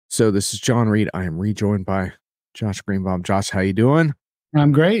So this is John Reed. I am rejoined by Josh Greenbaum. Josh, how you doing?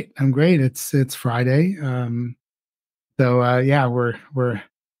 I'm great. I'm great. It's Friday. Yeah, we're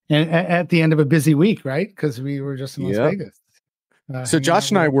at the end of a busy week, right? Because we were just in Las Yep. Vegas, So hanging out Josh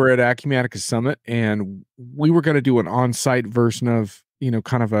and with I our. were at Acumatica Summit, and we were going to do an on-site version of,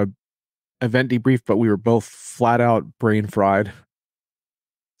 kind of a event debrief, but we were both flat out brain fried.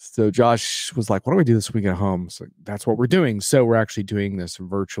 So Josh was like, "What do we do this week at home?" So that's what we're doing. So we're actually doing this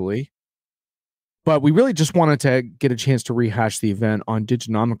virtually. But we really just wanted to get a chance to rehash the event. On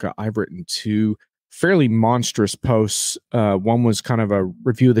Diginomica, I've written two fairly monstrous posts. One was kind of a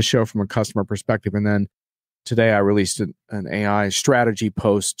review of the show from a customer perspective. And then today I released an AI strategy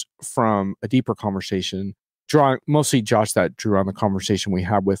post from a deeper conversation, drawing mostly Josh, that drew on the conversation we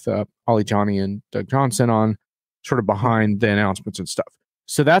had with Ollie Johnny and Doug Johnson on sort of behind the announcements and stuff.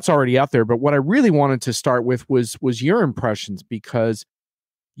 So that's already out there. But what I really wanted to start with was your impressions, because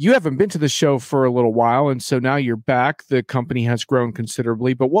you haven't been to the show for a little while, and so now you're back. The company has grown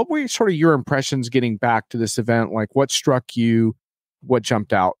considerably, but what were sort of your impressions getting back to this event? Like, what struck you? What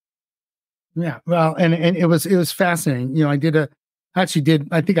jumped out? Yeah, well, and it was fascinating. I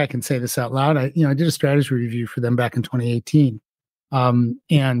think I can say this out loud. I did a strategy review for them back in 2018.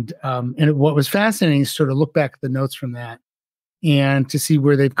 What was fascinating is sort of look back at the notes from that and to see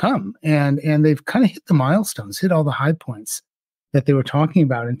where they've come, and they've kind of hit the milestones, hit all the high points that they were talking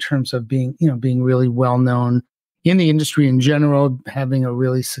about in terms of being really well known in the industry in general, having a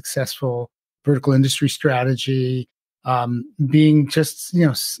really successful vertical industry strategy, being just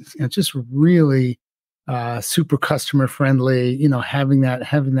really super customer friendly. Having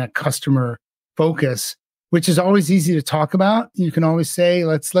that customer focus, which is always easy to talk about. You can always say,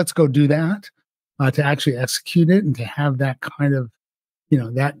 let's go do that. To actually execute it and to have that kind of,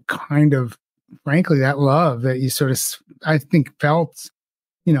 frankly, that love that you sort of, I think, felt,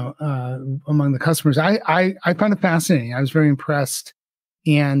 among the customers. I found it fascinating. I was very impressed,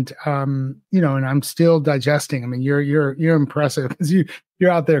 and and I'm still digesting. I mean, you're impressive because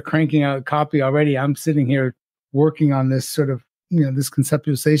you're out there cranking out copy already. I'm sitting here working on this sort of, this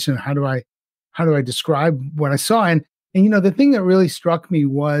conceptualization. How do I describe what I saw? And the thing that really struck me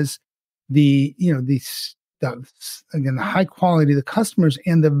was the high quality of the customers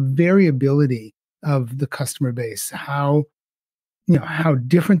and the variability of the customer base, how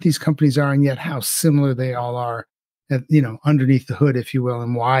different these companies are, and yet how similar they all are underneath the hood, if you will,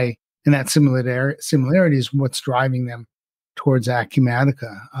 and why. And that similarity is what's driving them towards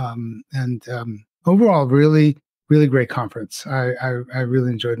Acumatica. Overall, really, really great conference. I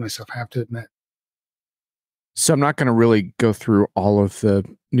really enjoyed myself, I have to admit. So I'm not going to really go through all of the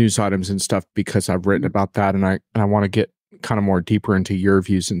news items and stuff because I've written about that, and I want to get kind of more deeper into your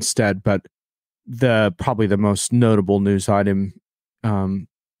views instead. But probably the most notable news item,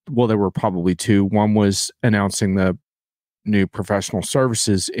 well, there were probably two. One was announcing the new professional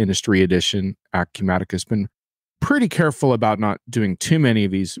services industry edition. Acumatica has been pretty careful about not doing too many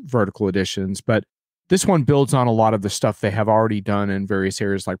of these vertical editions, but this one builds on a lot of the stuff they have already done in various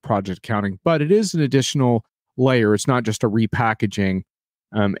areas like project accounting, but it is an additional layer. It's not just a repackaging.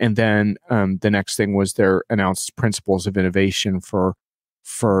 And then the next thing was their announced principles of innovation for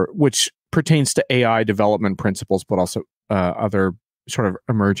which pertains to AI development principles, but also other sort of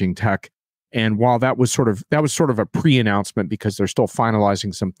emerging tech. And while that was sort of a pre-announcement because they're still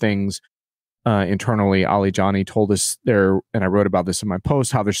finalizing some things internally, Ali Johnny told us there, and I wrote about this in my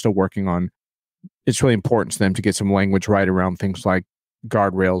post, how they're still working on. It's really important to them to get some language right around things like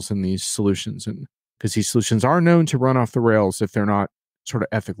guardrails in these solutions, and because these solutions are known to run off the rails if they're not sort of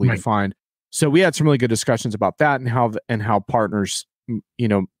ethically defined. So we had some really good discussions about that and how partners,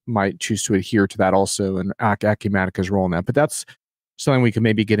 might choose to adhere to that also, and Acumatica's role in that. But that's something we can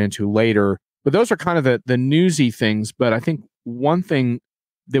maybe get into later. But those are kind of the newsy things. But I think one thing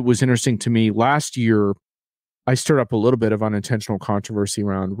that was interesting to me last year, I stirred up a little bit of unintentional controversy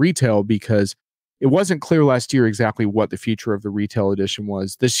around retail because it wasn't clear last year exactly what the future of the retail edition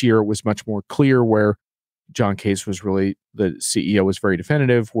was. This year it was much more clear, where John Case was really, the CEO was very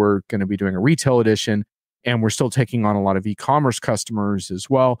definitive. We're going to be doing a retail edition, and we're still taking on a lot of e-commerce customers as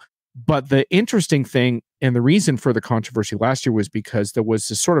well. But the interesting thing, and the reason for the controversy last year, was because there was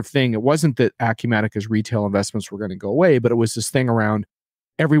this sort of thing. It wasn't that Acumatica's retail investments were going to go away, but it was this thing around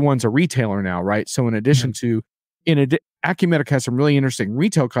everyone's a retailer now, right? So in addition to, Acumatica has some really interesting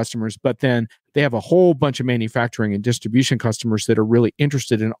retail customers, but then they have a whole bunch of manufacturing and distribution customers that are really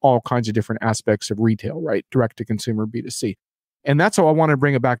interested in all kinds of different aspects of retail, right? Direct to consumer, B2C. And that's how I want to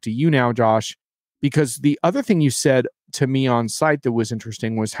bring it back to you now, Josh, because the other thing you said to me on site that was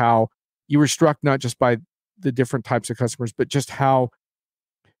interesting was how you were struck not just by the different types of customers, but just how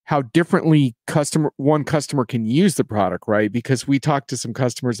how differently one customer can use the product, right? Because we talked to some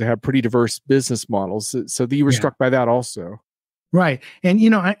customers that have pretty diverse business models. So you were struck by that also. Right. And,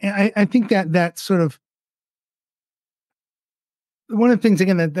 I think that sort of, one of the things,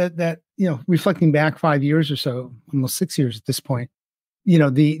 again, that reflecting back 5 years or so, almost 6 years at this point,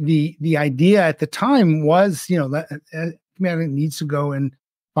 the idea at the time was, that Acumatica needs to go and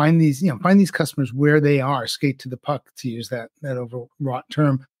find these customers where they are, skate to the puck, to use that overwrought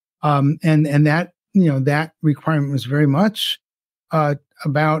term. And that, that requirement was very much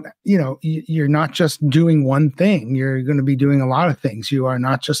about, you're not just doing one thing. You're going to be doing a lot of things. You are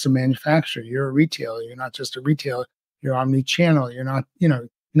not just a manufacturer. You're a retailer. You're not just a retailer. You're omni-channel. You're not,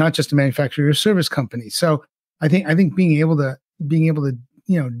 not just a manufacturer. You're a service company. So I think being able to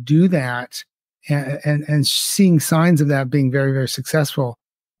do that and seeing signs of that being very, very successful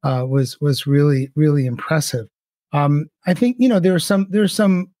was really, really impressive. I think there were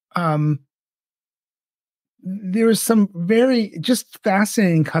some very just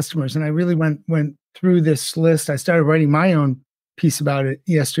fascinating customers, and I really went through this list. I started writing my own piece about it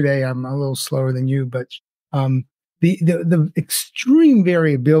yesterday. I'm a little slower than you, but the extreme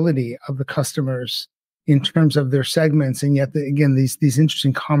variability of the customers in terms of their segments, and yet again these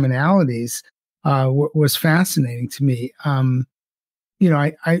interesting commonalities was fascinating to me. I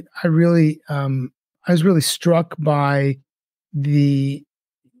was really struck by the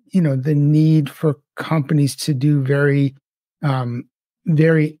need for companies to do very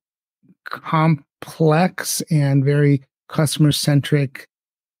very complex and very customer centric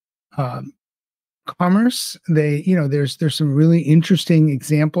commerce. There's some really interesting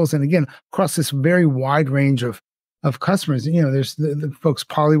examples, and again, across this very wide range of customers. There's the folks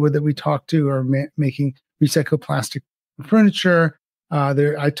Pollywood that we talked to are making recycled plastic furniture.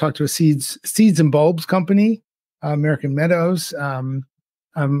 I talked to a seeds and bulbs company, American Meadows.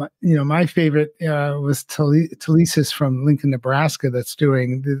 My favorite was Telesis from Lincoln, Nebraska, that's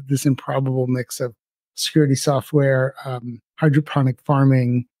doing this improbable mix of security software, hydroponic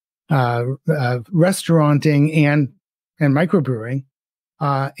farming, restauranting, and microbrewing,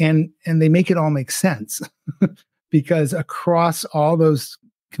 and they make it all make sense because across all those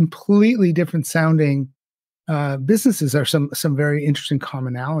completely different sounding businesses are some very interesting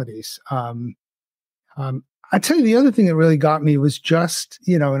commonalities. I tell you, the other thing that really got me was just,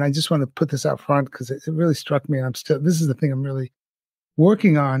 and I just want to put this out front because it really struck me, and this is the thing I'm really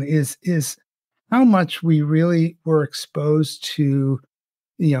working on, is how much we really were exposed to,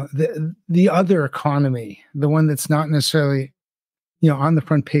 the other economy, the one that's not necessarily, on the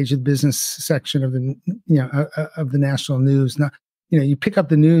front page of the business section of the, of the national news. Not, you pick up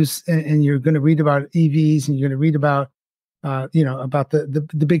the news and you're going to read about EVs, and you're going to read about, about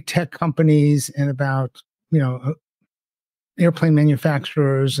the big tech companies, and about, airplane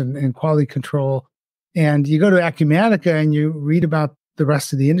manufacturers and quality control. And you go to Acumatica and you read about the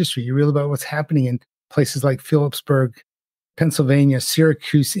rest of the industry. You read about what's happening in places like Phillipsburg, Pennsylvania,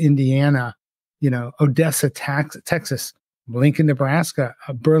 Syracuse, Indiana, Odessa, Texas, Lincoln, Nebraska,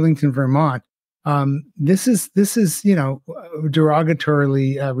 Burlington, Vermont. This is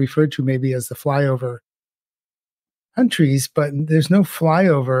derogatorily referred to maybe as the flyover countries, but there's no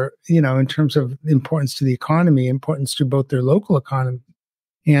flyover, in terms of importance to the economy, importance to both their local economy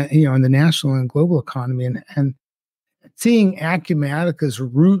and, and the national and global economy. And seeing Acumatica's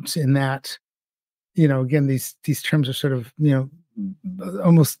roots in that, again, these terms are sort of,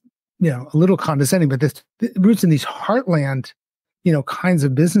 almost, a little condescending, but the roots in these heartland, kinds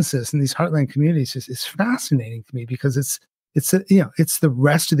of businesses and these heartland communities is fascinating to me, because it's the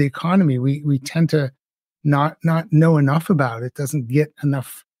rest of the economy we tend to not know enough about. It doesn't get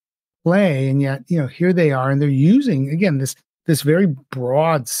enough play, and yet here they are, and they're using, again, this very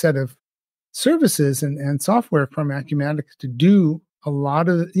broad set of services and software from Acumatica to do a lot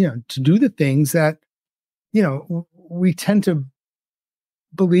of to do the things that we tend to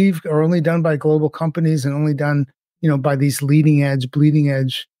believe are only done by global companies, and only done by these bleeding edge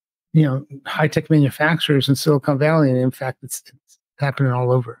high tech manufacturers in Silicon Valley. And in fact, it's happening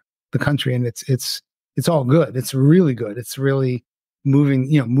all over the country, and it's all good. It's really good. It's really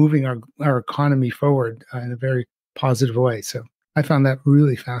moving our economy forward in a very positive way. So I found that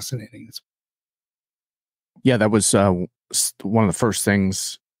really fascinating. Yeah, that was one of the first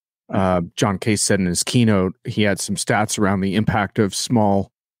things John Case said in his keynote. He had some stats around the impact of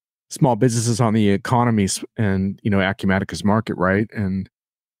small businesses on the economies and Acumatica's market, right? And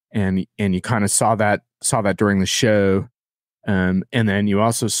you kind of saw that during the show, and then you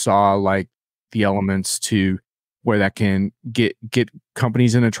also saw like the elements to where that can get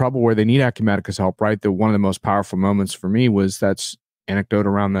companies into trouble where they need Acumatica's help, right? One of the most powerful moments for me was that's anecdote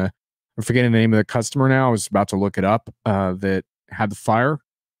around I'm forgetting the name of the customer now. I was about to look it up, that had the fire.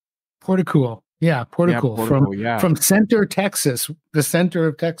 Porticool. Yeah, Yeah, Porticool Portugal. Yeah. from Center, Texas, the center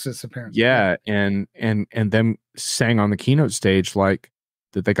of Texas, apparently. Yeah. Yeah. And them saying on the keynote stage, like,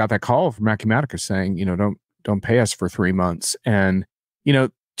 that they got that call from Acumatica saying, don't pay us for 3 months. And,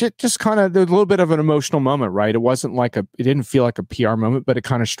 just kind of, there's a little bit of an emotional moment, right? It wasn't like it didn't feel like a PR moment, but it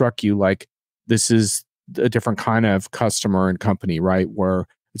kind of struck you like this is a different kind of customer and company, right? Where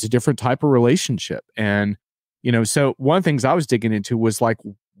it's a different type of relationship. And, so one of the things I was digging into was like,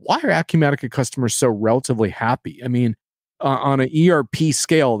 why are Acumatica customers so relatively happy? I mean, on an ERP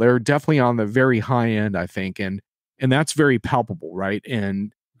scale, they're definitely on the very high end, I think, and that's very palpable, right?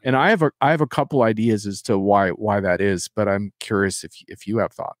 And I have a couple ideas as to why that is, but I'm curious if you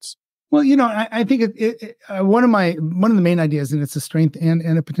have thoughts. Well, I think one of the main ideas, and it's a strength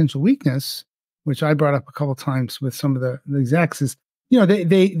and a potential weakness, which I brought up a couple of times with some of the execs, is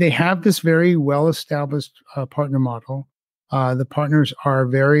they have this very well established partner model. The partners are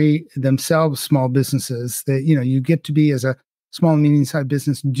very themselves small businesses. That you get to be, as a small and medium sized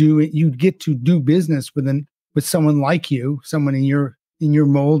business, you get to do business with someone like you, someone in your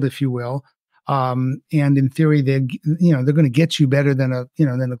mold, if you will. And in theory, they're going to get you better than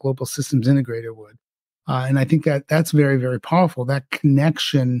a global systems integrator would. And I think that's very, very powerful. That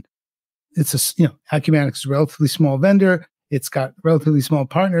connection. Acumatic's a relatively small vendor. It's got relatively small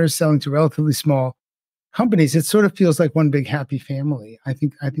partners selling to relatively small companies. It sort of feels like one big happy family. I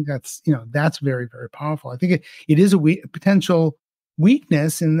think that's very, very powerful. I think it is a potential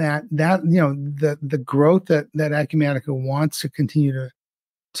weakness in that the growth that Acumatica wants to continue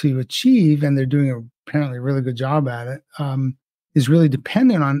to achieve, and they're doing apparently a really good job at it, is really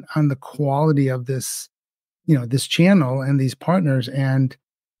dependent on the quality of this channel and these partners. And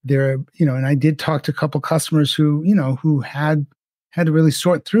and I did talk to a couple customers who had to really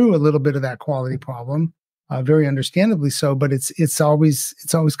sort through a little bit of that quality problem, very understandably so. But it's always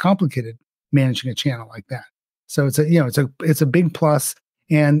complicated managing a channel like that. So it's a big plus,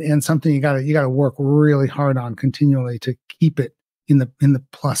 and something you got to work really hard on continually to keep it in the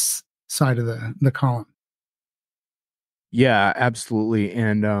plus side of the column. Yeah, absolutely.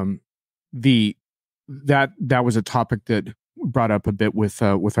 And that was a topic that brought up a bit with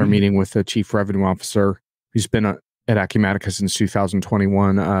our meeting with the chief revenue officer, who's been at Acumatica since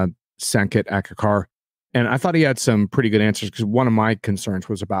 2021, Sanket Akakar. And I thought he had some pretty good answers, because one of my concerns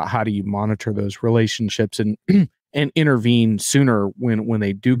was about how do you monitor those relationships and and intervene sooner when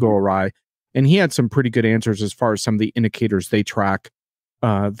they do go awry. And he had some pretty good answers as far as some of the indicators they track,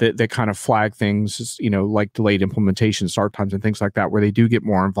 that kind of flag things, like delayed implementation, start times, and things like that, where they do get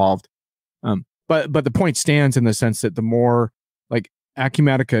more involved. But the point stands in the sense that the more, like,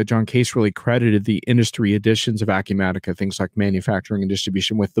 Acumatica, John Case really credited the industry additions of Acumatica, things like manufacturing and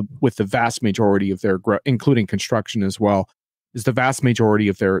distribution, with the vast majority of their growth, including construction as well, is the vast majority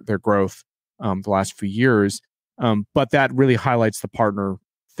of their growth the last few years. But that really highlights the partner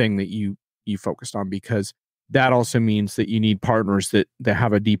thing that you focused on, because that also means that you need partners that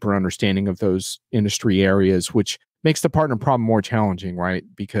have a deeper understanding of those industry areas, which makes the partner problem more challenging, right?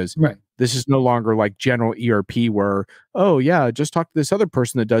 Because this is no longer like general ERP where, oh yeah, just talk to this other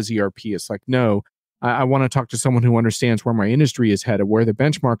person that does ERP. It's like, no, I want to talk to someone who understands where my industry is headed, where the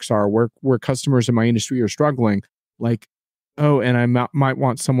benchmarks are, where customers in my industry are struggling. Like, oh, and I might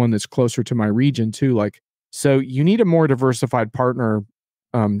want someone that's closer to my region too. Like, so you need a more diversified partner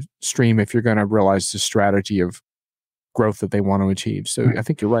stream if you're going to realize the strategy of growth that they want to achieve. So I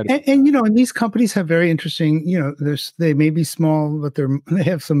think you're right. And these companies have very interesting, they may be small, but they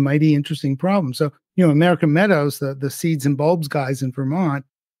have some mighty interesting problems. So, American Meadows, the seeds and bulbs guys in Vermont,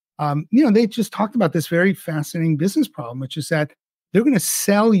 they just talked about this very fascinating business problem, which is that they're going to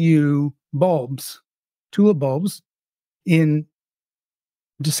sell you tulip bulbs in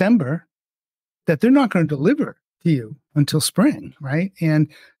December that they're not going to deliver to you until spring, right? And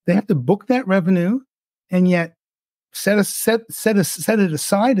they have to book that revenue, and yet set it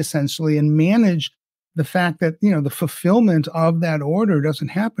aside essentially, and manage the fact that the fulfillment of that order doesn't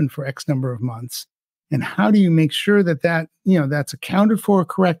happen for X number of months. And how do you make sure that that's accounted for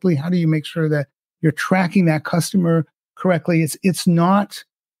correctly? How do you make sure that you're tracking that customer correctly? It's not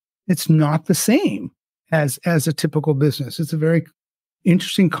the same as a typical business. It's a very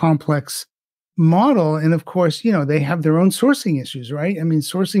interesting, complex model. And of course, they have their own sourcing issues, right? I mean,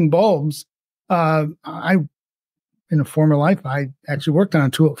 sourcing bulbs, in a former life, I actually worked on a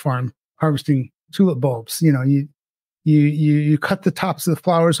tulip farm harvesting tulip bulbs. You cut the tops of the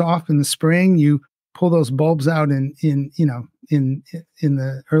flowers off in the spring. You pull those bulbs out in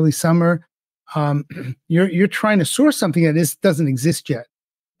the early summer. um, you're trying to source something that doesn't exist yet,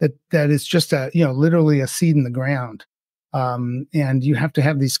 that is just literally a seed in the ground. And you have to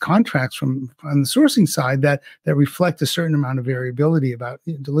have these contracts on the sourcing side that reflect a certain amount of variability about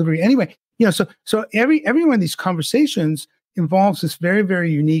delivery. Anyway, so every one of these conversations involves this very,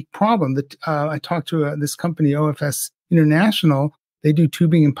 very unique problem. That I talked to this company, OFS International. They do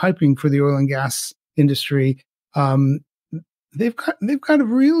tubing and piping for the oil and gas industry. They've got a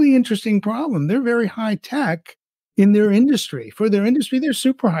really interesting problem. They're very high tech in their industry. For their industry, they're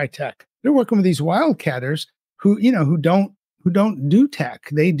super high tech. They're working with these wildcatters who don't do tech.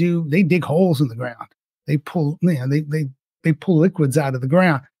 They dig holes in the ground. They pull they pull liquids out of the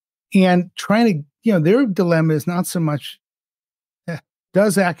ground, and trying to their dilemma is not so much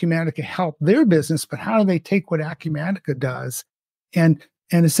does Acumatica help their business, but how do they take what Acumatica does and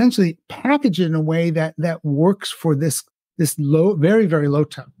essentially package it in a way that works for this low, very, very low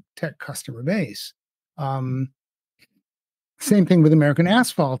tech customer base. Same thing with American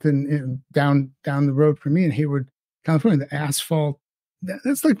Asphalt and down the road from me in Hayward, California. The asphalt,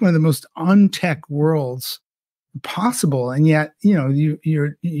 that's like one of the most untech worlds possible, and yet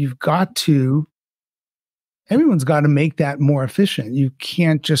everyone's got to make that more efficient. You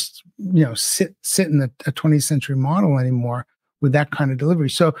can't just sit in a 20th century model anymore with that kind of delivery.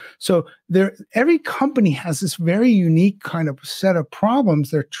 So every company has this very unique kind of set of problems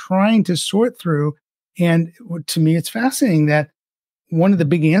they're trying to sort through. And to me, it's fascinating that one of the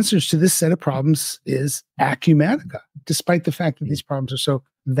big answers to this set of problems is Acumatica, despite the fact that these problems are so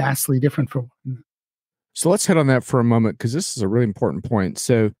vastly different from one another. So let's hit on that for a moment, because this is a really important point.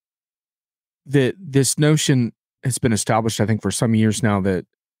 So this notion has been established, I think, for some years now that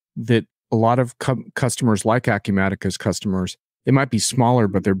a lot of customers like Acumatica's customers, they might be smaller,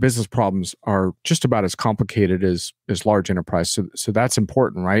 but their business problems are just about as complicated as large enterprise. So that's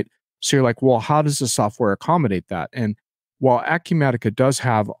important, right? So you're like, well, how does the software accommodate that? And while Acumatica does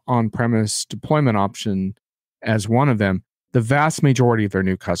have on-premise deployment option as one of them, the vast majority of their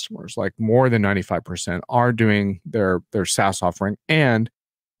new customers, like more than 95%, are doing their SaaS offering, and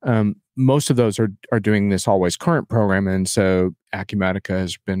most of those are doing this always current program. And so Acumatica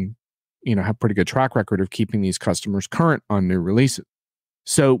has been, have pretty good track record of keeping these customers current on new releases.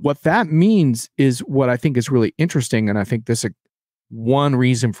 So what that means is what I think is really interesting, and I think this is one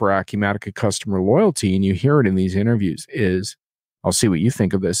reason for Acumatica customer loyalty, and you hear it in these interviews, is, I'll see what you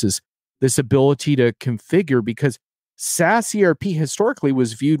think of this, is this ability to configure, because SaaS ERP historically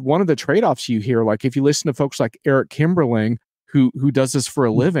was viewed, one of the trade-offs you hear, like if you listen to folks like Eric Kimberling, who does this for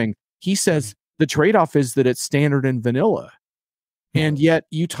a living, he says the trade-off is that it's standard and vanilla. And yet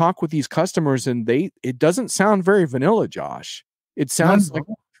you talk with these customers and it doesn't sound very vanilla, Josh. It sounds like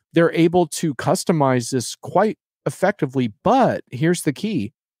they're able to customize this quite effectively, but here's the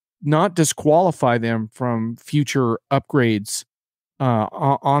key: not disqualify them from future upgrades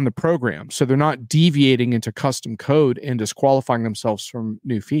on the program. So they're not deviating into custom code and disqualifying themselves from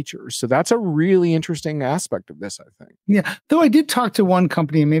new features. So that's a really interesting aspect of this, I think. Yeah. Though I did talk to one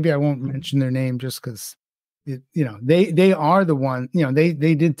company, and maybe I won't mention their name just because, they are the one, they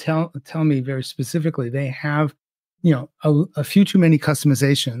did tell me very specifically, they have, a few too many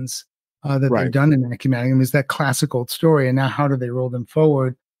customizations that they've done in Acumatica. It's that classic old story. And now how do they roll them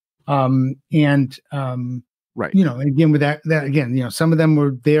forward? Right. Again, with that again, some of them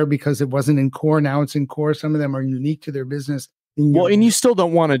were there because it wasn't in core. Now it's in core. Some of them are unique to their business. And you still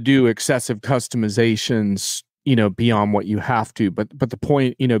don't want to do excessive customizations, beyond what you have to. But the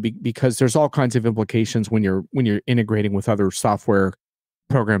point, because there's all kinds of implications when you're integrating with other software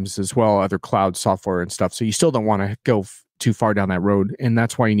programs as well, other cloud software and stuff. So you still don't want to go too far down that road. And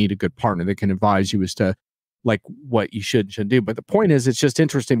that's why you need a good partner that can advise you as to like what you should do. But the point is, it's just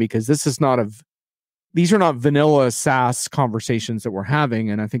interesting because these are not vanilla SaaS conversations that we're having,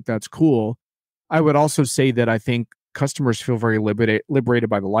 and I think that's cool. I would also say that I think customers feel very liberated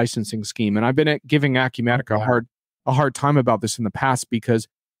by the licensing scheme, and I've been giving Acumatica a hard time about this in the past, because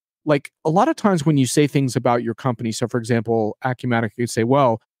like a lot of times when you say things about your company, so for example, Acumatica could say,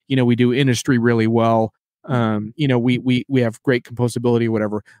 well, we do industry really well, we have great composability or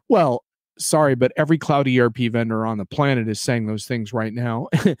whatever. Well, sorry, but every cloud ERP vendor on the planet is saying those things right now.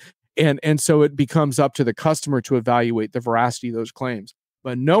 And so it becomes up to the customer to evaluate the veracity of those claims.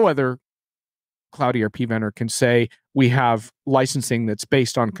 But no other cloud ERP vendor can say we have licensing that's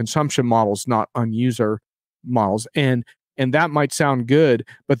based on consumption models, not on user models. And that might sound good,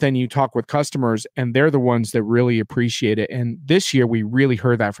 but then you talk with customers and they're the ones that really appreciate it. And this year we really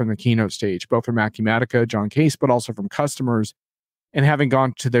heard that from the keynote stage, both from Acumatica, John Case, but also from customers. And having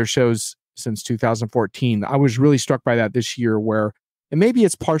gone to their shows since 2014, I was really struck by that this year, where And maybe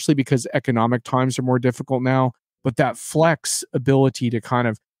it's partially because economic times are more difficult now, but that flex ability to kind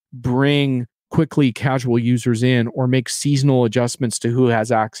of bring quickly casual users in or make seasonal adjustments to who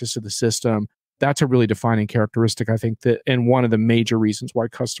has access to the system, that's a really defining characteristic, I think, that, and one of the major reasons why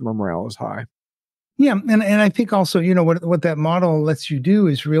customer morale is high. Yeah, and I think also, what that model lets you do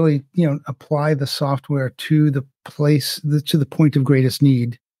is really, apply the software to the to the point of greatest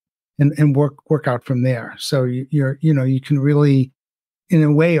need, and work out from there. So you can really, in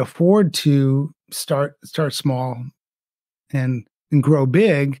a way, afford to start small and grow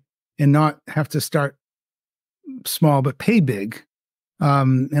big, and not have to start small but pay big.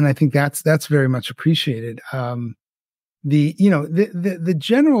 And I think that's very much appreciated. The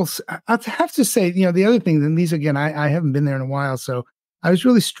generals, I have to say, the other thing, and these again, I haven't been there in a while, so I was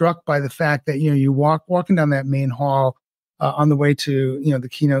really struck by the fact that, you walking down that main hall on the way to, the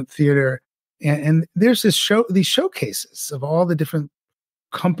keynote theater, and there's these showcases of all the different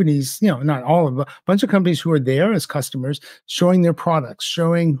companies, not all of them, a bunch of companies who are there as customers, showing their products,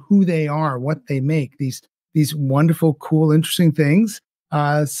 showing who they are, what they make, these wonderful, cool, interesting things.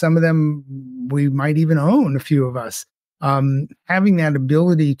 Some of them we might even own, a few of us. Having that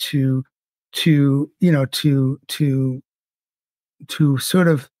ability to sort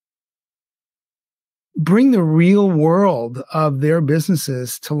of bring the real world of their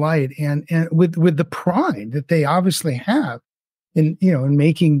businesses to light, and with the pride that they obviously have in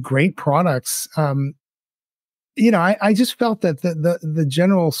making great products. I just felt that the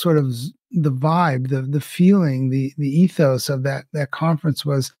general sort of the vibe, the feeling, the ethos of that conference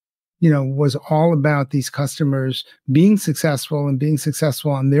was, was all about these customers being successful and being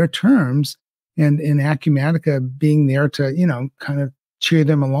successful on their terms, and Acumatica being there to, kind of cheer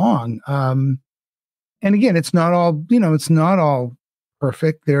them along. And again, it's not all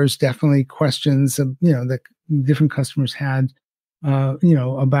perfect. There's definitely questions of, that different customers had,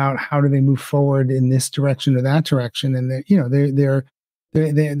 about how do they move forward in this direction or that direction. And they're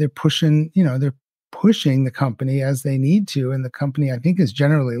pushing, they're pushing the company as they need to. And the company, I think, is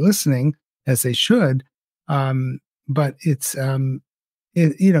generally listening, as they should. But it's,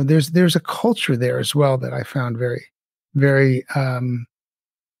 there's a culture there as well that I found very, very,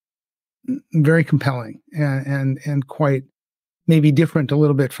 very compelling, and quite maybe different a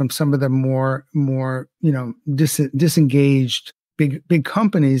little bit from some of the more disengaged big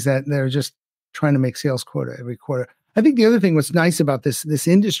companies that they're just trying to make sales quota every quarter. I think the other thing what's nice about this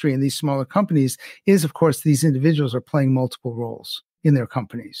industry and these smaller companies is, of course, these individuals are playing multiple roles in their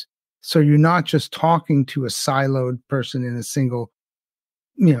companies. So you're not just talking to a siloed person in a single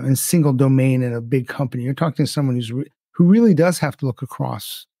domain in a big company. You're talking to someone who really does have to look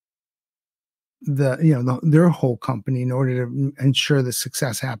across their whole company in order to ensure the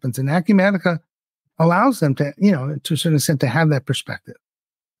success happens. And Acumatica allows them to, to a certain extent, to have that perspective.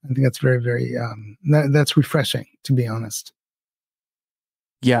 I think that's very, very, that's refreshing, to be honest.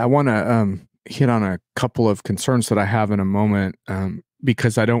 Yeah, I want to hit on a couple of concerns that I have in a moment,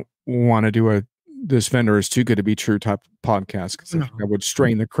 because I don't want to do this vendor is too good to be true type podcast, because I would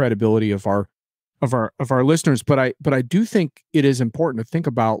strain the credibility of our listeners. But I do think it is important to think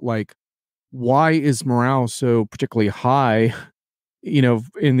about, like, why is morale so particularly high,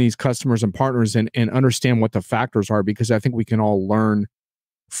 in these customers and partners, and understand what the factors are, because I think we can all learn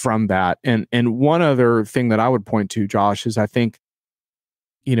from that. And one other thing that I would point to, Josh, is I think,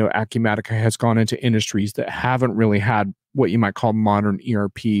 Acumatica has gone into industries that haven't really had what you might call modern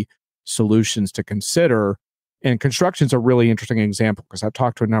ERP solutions to consider. And construction's a really interesting example, because I've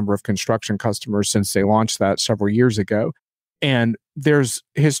talked to a number of construction customers since they launched that several years ago. And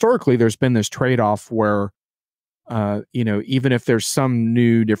historically there's been this trade-off where, even if there's some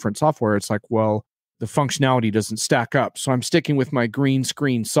new different software, it's like, well, the functionality doesn't stack up, so I'm sticking with my green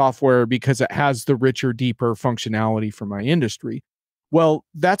screen software because it has the richer, deeper functionality for my industry. Well,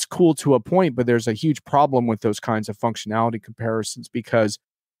 that's cool to a point, but there's a huge problem with those kinds of functionality comparisons, because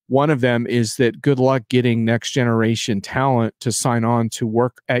one of them is that good luck getting next generation talent to sign on to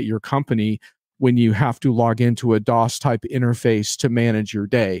work at your company when you have to log into a DOS type interface to manage your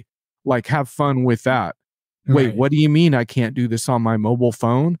day. Like, have fun with that. Wait, Right. what do you mean I can't do this on my mobile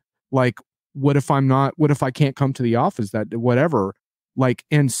phone? Like, what if I can't come to the office, that whatever? Like,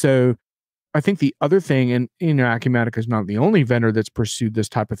 and so I think the other thing, and Acumatica is not the only vendor that's pursued this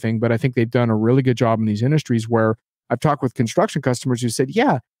type of thing, but I think they've done a really good job in these industries, where I've talked with construction customers who said,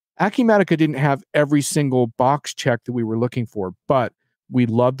 yeah, Acumatica didn't have every single box check that we were looking for, but we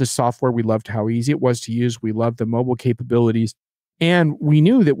loved the software. We loved how easy it was to use. We loved the mobile capabilities. And we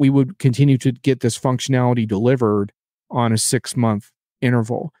knew that we would continue to get this functionality delivered on a 6-month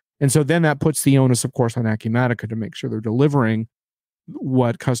interval. And so then that puts the onus, of course, on Acumatica to make sure they're delivering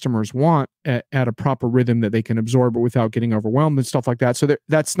what customers want at a proper rhythm that they can absorb it without getting overwhelmed and stuff like that. So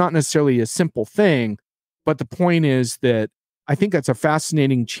that's not necessarily a simple thing, but the point is that I think that's a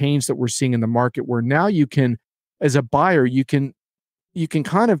fascinating change that we're seeing in the market, where now you can, as a buyer, you can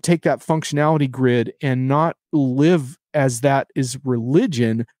kind of take that functionality grid and not live as that is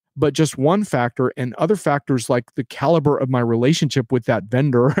religion, but just one factor, and other factors like the caliber of my relationship with that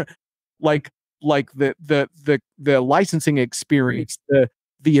vendor, like the licensing experience,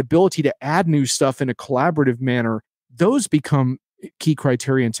 the ability to add new stuff in a collaborative manner, those become key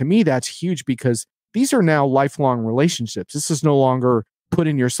criteria. And to me, that's huge, because these are now lifelong relationships. This is no longer put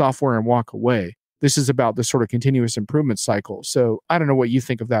in your software and walk away. This is about the sort of continuous improvement cycle. So I don't know what you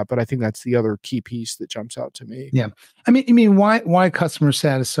think of that, but I think that's the other key piece that jumps out to me. Yeah. I mean, why customer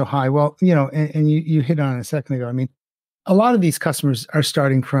sat is so high? Well, and you hit on it a second ago. I mean, a lot of these customers are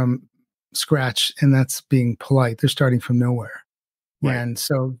starting from scratch, and that's being polite. They're starting from nowhere. Right. And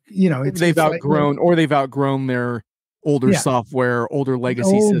so, they've outgrown, or they've outgrown their older software, older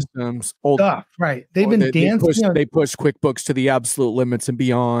legacy systems, old stuff. Right. They've been dancing. They push QuickBooks to the absolute limits and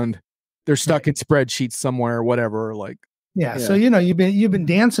beyond. They're stuck in spreadsheets somewhere, or whatever. Yeah. So, you've been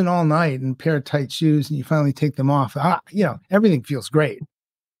dancing all night in a pair of tight shoes, and you finally take them off. Everything feels great.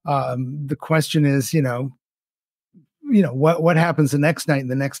 The question is, what happens the next night and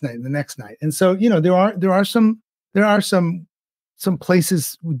the next night and the next night. And so, there are some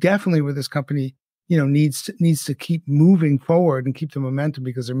places definitely where this company, needs to keep moving forward and keep the momentum,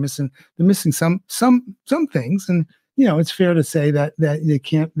 because they're missing some things. And, it's fair to say that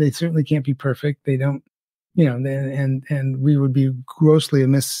they certainly can't be perfect. They don't, and we would be grossly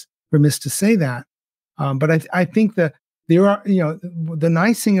remiss to say that. But I think that there are, the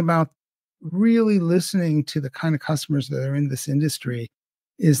nice thing about really listening to the kind of customers that are in this industry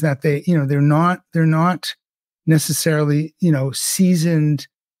is that they're not necessarily, seasoned,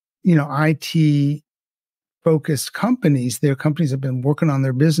 IT focused companies. They're companies that have been working on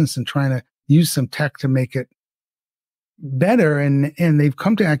their business and trying to use some tech to make it better. And they've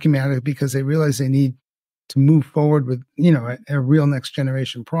come to Acumatica because they realize they need to move forward with, a real next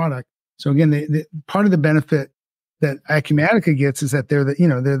generation product. So again, the part of the benefit that Acumatica gets is that they're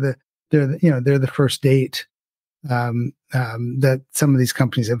the first date that some of these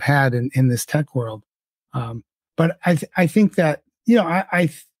companies have had in this tech world. But I think that, I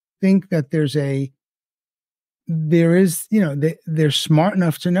think that they're smart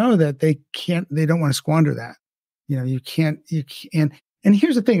enough to know that they don't want to squander that. You can't, and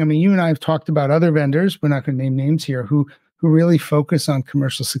here's the thing. I mean, you and I have talked about other vendors, we're not going to name names here, who really focus on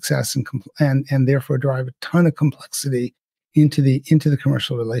commercial success and therefore drive a ton of complexity into the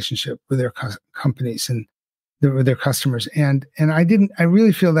commercial relationship with their companies and with their customers. And I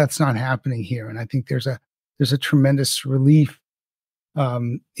really feel that's not happening here. And I think there's a tremendous relief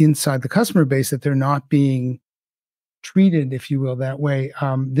inside the customer base that they're not being treated, if you will, that way.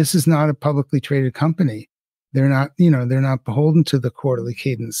 This is not a publicly traded company. They're not beholden to the quarterly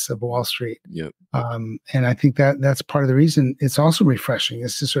cadence of Wall Street. Yep. And I think that's part of the reason it's also refreshing,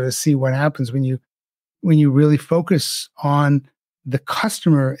 is to sort of see what happens when you really focus on the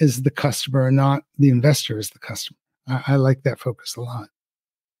customer as the customer and not the investor as the customer. I like that focus a lot.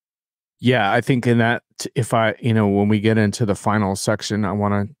 Yeah, I think in that, when we get into the final section, I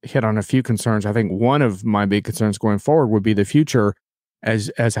want to hit on a few concerns. I think one of my big concerns going forward would be the future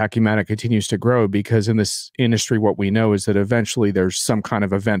as Acumatica continues to grow, because in this industry, what we know is that eventually there's some kind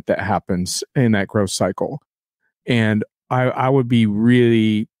of event that happens in that growth cycle. And I would be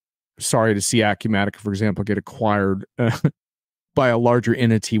really sorry to see Acumatica, for example, get acquired by a larger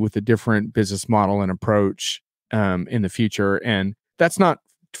entity with a different business model and approach in the future. And that's not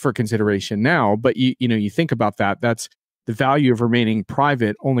for consideration now, but you think about that. That's the value of remaining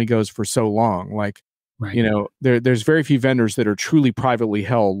private only goes for so long. Like, right. There's very few vendors that are truly privately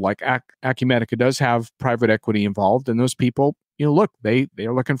held. Like Acumatica does have private equity involved, and those people, look, they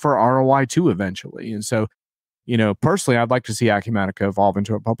are looking for ROI too eventually. And so, personally, I'd like to see Acumatica evolve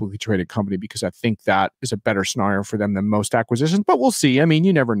into a publicly traded company, because I think that is a better scenario for them than most acquisitions. But we'll see. I mean,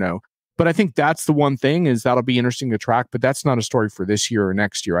 you never know. But I think that's the one thing, is that'll be interesting to track. But that's not a story for this year or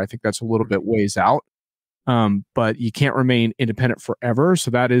next year. I think that's a little bit ways out. But you can't remain independent forever.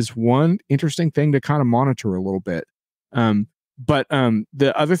 So that is one interesting thing to kind of monitor a little bit. But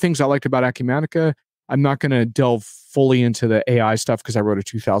the other things I liked about Acumatica, I'm not going to delve fully into the AI stuff because I wrote a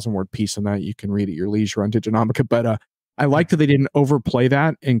 2,000-word piece on that. You can read at your leisure on Diginomica. But I liked that they didn't overplay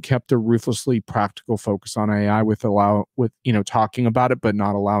that and kept a ruthlessly practical focus on AI with talking about it, but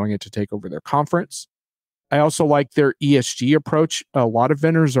not allowing it to take over their conference. I also like their ESG approach. A lot of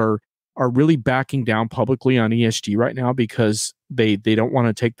vendors are really backing down publicly on ESG right now because They don't want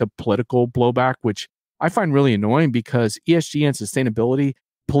to take the political blowback, which I find really annoying because ESG and sustainability,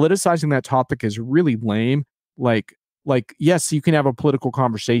 politicizing that topic is really lame. Like yes, you can have a political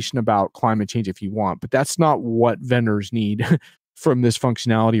conversation about climate change if you want, but that's not what vendors need from this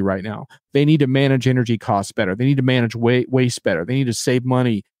functionality right now. They need to manage energy costs better. They need to manage waste better. They need to save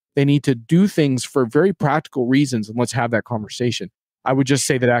money. They need to do things for very practical reasons, and let's have that conversation. I would just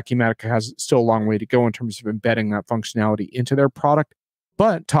say that Acumatica has still a long way to go in terms of embedding that functionality into their product.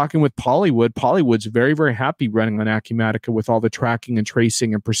 But talking with Polywood's very, very happy running on Acumatica with all the tracking and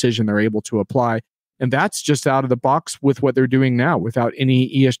tracing and precision they're able to apply. And that's just out of the box with what they're doing now without any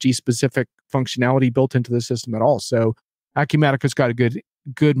ESG specific functionality built into the system at all. So Acumatica's got a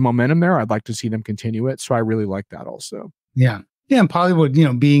good momentum there. I'd like to see them continue it. So I really like that also. Yeah. Yeah. And Polywood,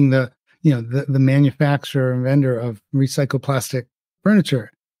 being the manufacturer and vendor of recycled plastic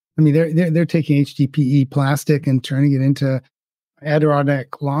furniture. I mean, they're taking HDPE plastic and turning it into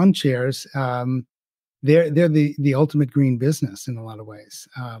Adirondack lawn chairs. They're the ultimate green business in a lot of ways.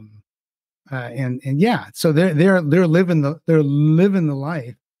 And yeah, so they're living the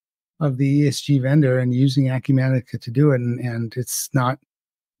life of the ESG vendor and using Acumatica to do it. And it's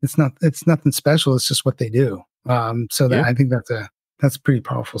nothing special. It's just what they do. So that I think that's a pretty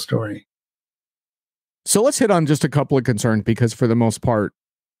powerful story. So let's hit on just a couple of concerns because for the most part,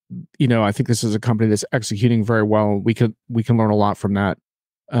 I think this is a company that's executing very well. We can learn a lot from that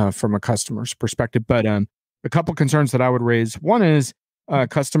from a customer's perspective. But a couple of concerns that I would raise. One is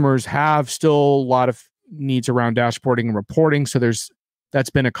customers have still a lot of needs around dashboarding and reporting. So that's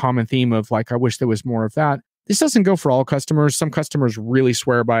been a common theme of like, I wish there was more of that. This doesn't go for all customers. Some customers really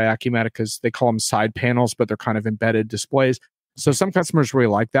swear by Acumatica's, they call them side panels, but they're kind of embedded displays. So some customers really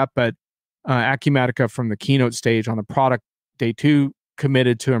like that. But Acumatica from the keynote stage on the product day 2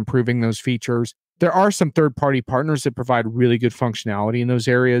 committed to improving those features. There are some third-party partners that provide really good functionality in those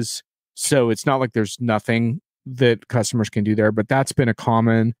areas. So it's not like there's nothing that customers can do there, but that's been a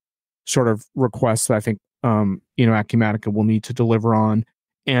common sort of request that I think Acumatica will need to deliver on.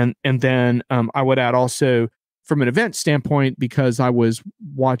 And then I would add also from an event standpoint, because I was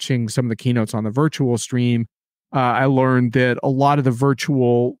watching some of the keynotes on the virtual stream, I learned that a lot of the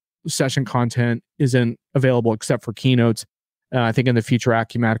virtual session content isn't available except for keynotes. I think in the future,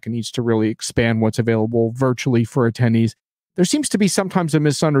 Acumatica needs to really expand what's available virtually for attendees. There seems to be sometimes a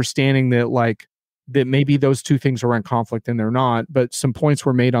misunderstanding that maybe those two things are in conflict, and they're not. But some points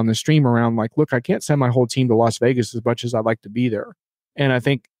were made on the stream around look, I can't send my whole team to Las Vegas as much as I'd like to be there. And I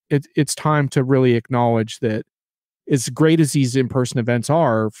think it's time to really acknowledge that as great as these in-person events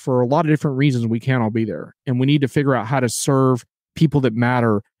are, for a lot of different reasons, we can't all be there. And we need to figure out how to serve people that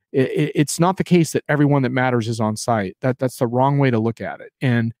matter. It's not the case that everyone that matters is on site. That's the wrong way to look at it.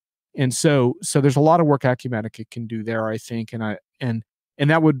 And so there's a lot of work Acumatica can do there, I think, and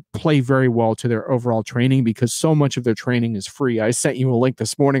that would play very well to their overall training because so much of their training is free. I sent you a link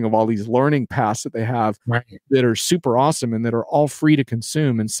this morning of all these learning paths that they have that are super awesome and that are all free to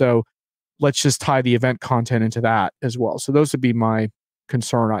consume. And so let's just tie the event content into that as well. So those would be my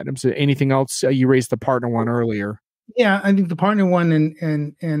concern items. Anything else? You raised the partner one earlier. Yeah, I think the partner one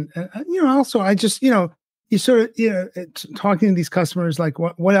and also I just you sort of talking to these customers like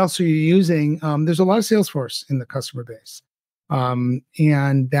what else are you using? There's a lot of Salesforce in the customer base,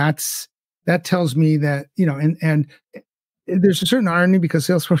 and that tells me that and there's a certain irony because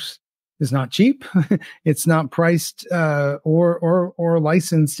Salesforce is not cheap. It's not priced or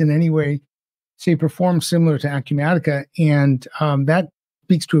licensed in any way, shape, or form similar to Acumatica, and that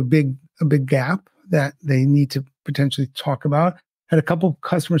speaks to a big gap that they need to potentially talk about. Had a couple of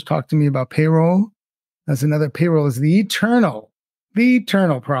customers talk to me about payroll. That's another. Payroll is the eternal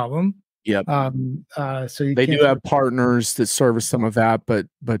problem. Yep. So they do have partners that service some of that, but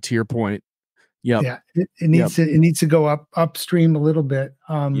to your point, yeah, it needs to go upstream a little bit.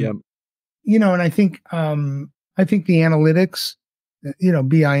 And I think the analytics, BI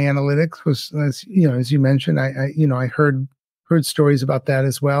analytics was as you mentioned, I heard stories about that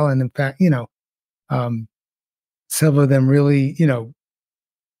as well, and in fact, several of them really,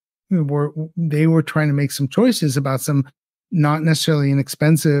 were trying to make some choices about some not necessarily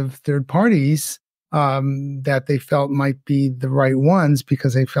inexpensive third parties that they felt might be the right ones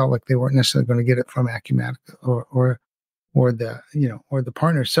because they felt like they weren't necessarily going to get it from Acumatica or the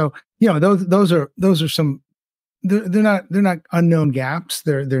partner. So those are some. They're not unknown gaps.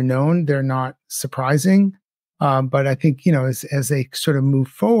 They're known. They're not surprising. But I think as they sort of move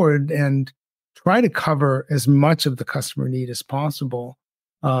forward and try to cover as much of the customer need as possible,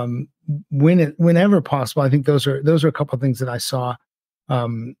 whenever possible. I think those are a couple of things that I saw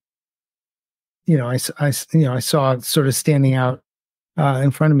I saw sort of standing out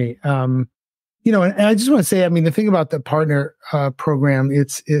in front of me. And I just want to say, I mean, the thing about the partner program,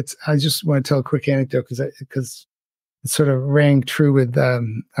 I just want to tell a quick anecdote because it sort of rang true with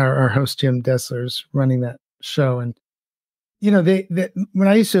our host Jim Dessler's running that show. And they when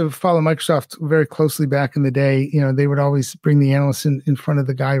I used to follow Microsoft very closely back in the day, they would always bring the analyst in front of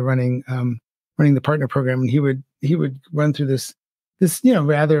the guy running the partner program, and he would run through this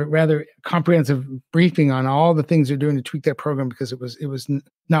rather comprehensive briefing on all the things they're doing to tweak that program because it was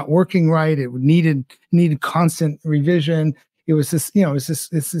not working right. It needed constant revision. It was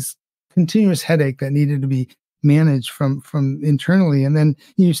this continuous headache that needed to be managed from internally. And then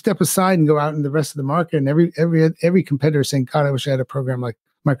you step aside and go out in the rest of the market, and every competitor saying, "God, I wish I had a program like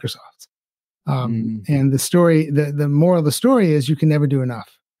Microsoft's." And the moral of the story is you can never do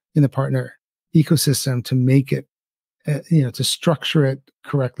enough in the partner ecosystem to make it to structure it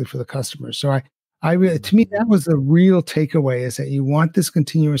correctly for the customer. So to me, that was the real takeaway, is that you want this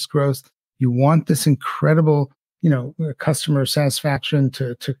continuous growth. You want this incredible, customer satisfaction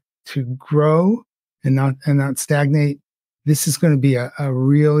to grow and not stagnate. This is going to be a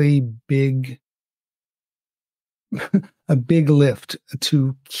really big, a big lift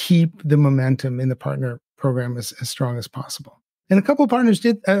to keep the momentum in the partner program as strong as possible. And a couple of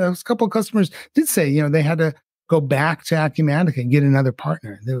customers did say, they had to go back to Acumatica and get another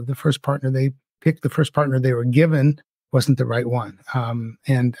partner. The first partner they picked, the first partner they were given, wasn't the right one.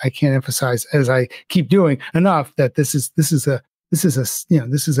 And I can't emphasize, as I keep doing, enough that this is a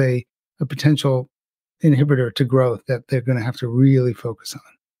potential inhibitor to growth that they're going to have to really focus on.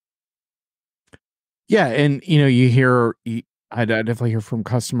 Yeah, and I definitely hear from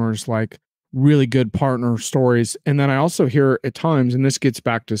customers like really good partner stories, and then I also hear at times, and this gets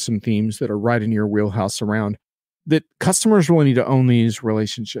back to some themes that are right in your wheelhouse around that customers really need to own these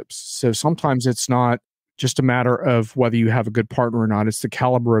relationships. So sometimes it's not just a matter of whether you have a good partner or not; it's the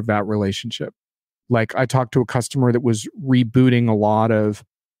caliber of that relationship. Like I talked to a customer that was rebooting a lot of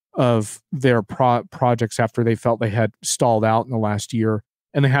their projects after they felt they had stalled out in the last year,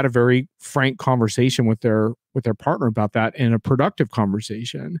 and they had a very frank conversation with their partner about that, and a productive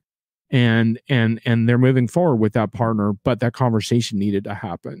conversation, and they're moving forward with that partner, but that conversation needed to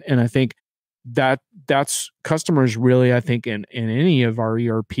happen. And I think that's customers really, I think in any of our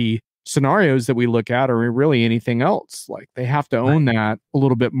ERP scenarios that we look at, or really anything else, like they have to own that a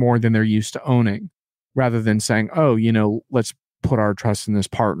little bit more than they're used to owning, rather than saying, oh, let's put our trust in this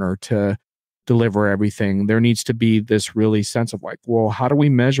partner to deliver everything. There needs to be this really sense of like, well, how do we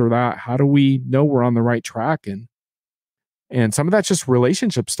measure that? How do we know we're on the right track? And some of that's just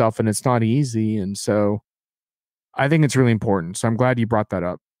relationship stuff, and it's not easy. And so I think it's really important. So I'm glad you brought that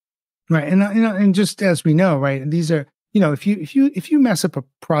up. Right. And and just as we know, right, these are, if you mess up a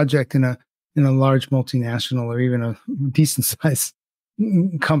project in a large multinational or even a decent sized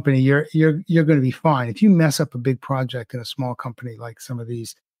company, you're going to be fine. If you mess up a big project in a small company like some of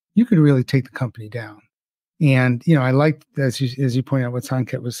these, you could really take the company down. And I like, as you point out, what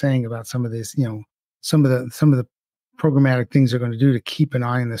Sanket was saying about some of this, some of the programmatic things they're going to do to keep an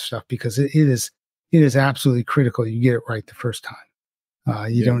eye on this stuff, because it is absolutely critical you get it right the first time.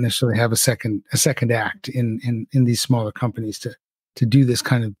 You don't necessarily have a second act in these smaller companies to do this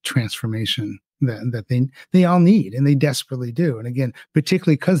kind of transformation that they all need, and they desperately do. And again,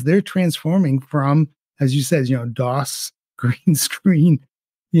 particularly because they're transforming from, as you said, DOS green screen,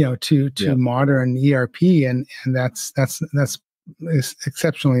 to modern ERP, and that's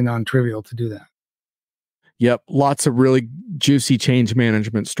exceptionally non-trivial to do that. Yep, lots of really juicy change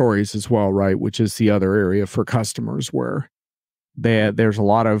management stories as well, right? Which is the other area for customers where there's a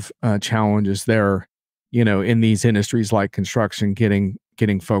lot of challenges there, in these industries like construction, getting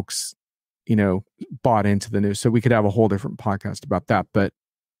folks, bought into the news. So we could have a whole different podcast about that. But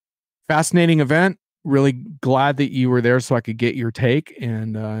fascinating event. Really glad that you were there so I could get your take,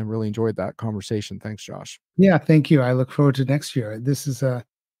 and I really enjoyed that conversation. Thanks, Josh. Yeah, thank you. I look forward to next year. This is a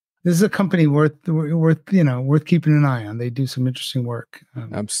company worth keeping an eye on. They do some interesting work.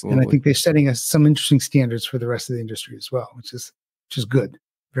 Absolutely. And I think they're setting us some interesting standards for the rest of the industry as well, which is good.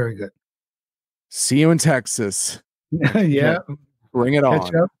 Very good. See you in Texas. Yeah. Bring it on.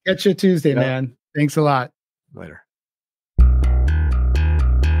 Catch you Tuesday, man. Thanks a lot. Later.